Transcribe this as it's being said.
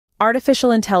Artificial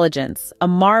intelligence, a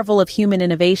marvel of human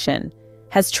innovation,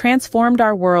 has transformed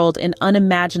our world in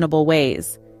unimaginable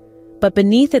ways. But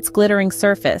beneath its glittering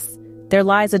surface, there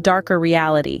lies a darker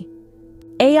reality.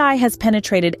 AI has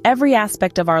penetrated every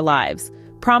aspect of our lives,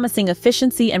 promising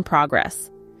efficiency and progress.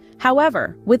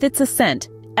 However, with its ascent,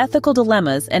 ethical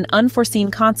dilemmas and unforeseen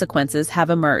consequences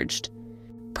have emerged.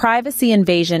 Privacy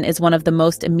invasion is one of the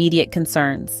most immediate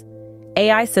concerns.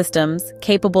 AI systems,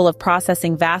 capable of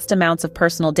processing vast amounts of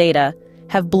personal data,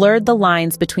 have blurred the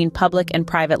lines between public and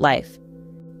private life.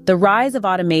 The rise of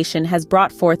automation has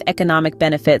brought forth economic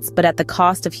benefits, but at the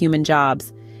cost of human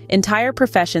jobs. Entire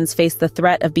professions face the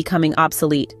threat of becoming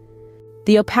obsolete.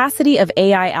 The opacity of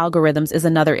AI algorithms is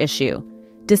another issue.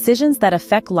 Decisions that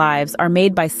affect lives are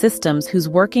made by systems whose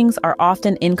workings are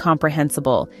often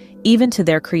incomprehensible, even to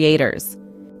their creators.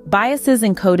 Biases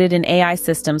encoded in AI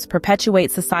systems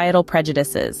perpetuate societal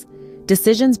prejudices.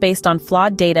 Decisions based on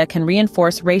flawed data can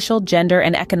reinforce racial, gender,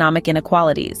 and economic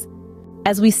inequalities.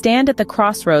 As we stand at the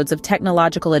crossroads of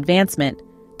technological advancement,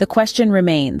 the question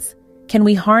remains: can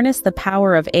we harness the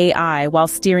power of AI while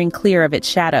steering clear of its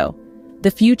shadow?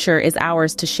 The future is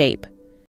ours to shape.